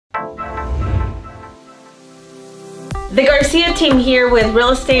The Garcia team here with Real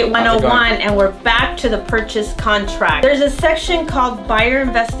Estate 101, and we're back to the purchase contract. There's a section called Buyer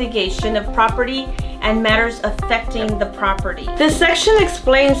Investigation of Property and Matters Affecting the Property. This section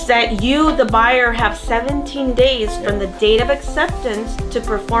explains that you, the buyer, have 17 days from the date of acceptance to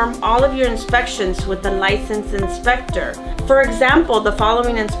perform all of your inspections with the licensed inspector. For example, the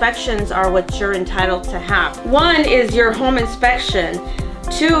following inspections are what you're entitled to have. 1 is your home inspection.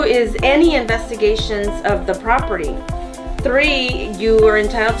 2 is any investigations of the property. 3, you are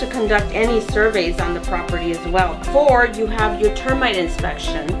entitled to conduct any surveys on the property as well. 4, you have your termite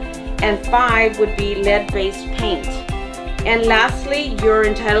inspection. And 5 would be lead-based paint. And lastly, you're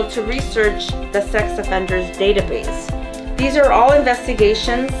entitled to research the sex offenders database. These are all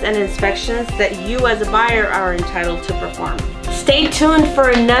investigations and inspections that you as a buyer are entitled to perform. Stay tuned for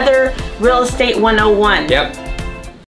another Real Estate 101. Yep.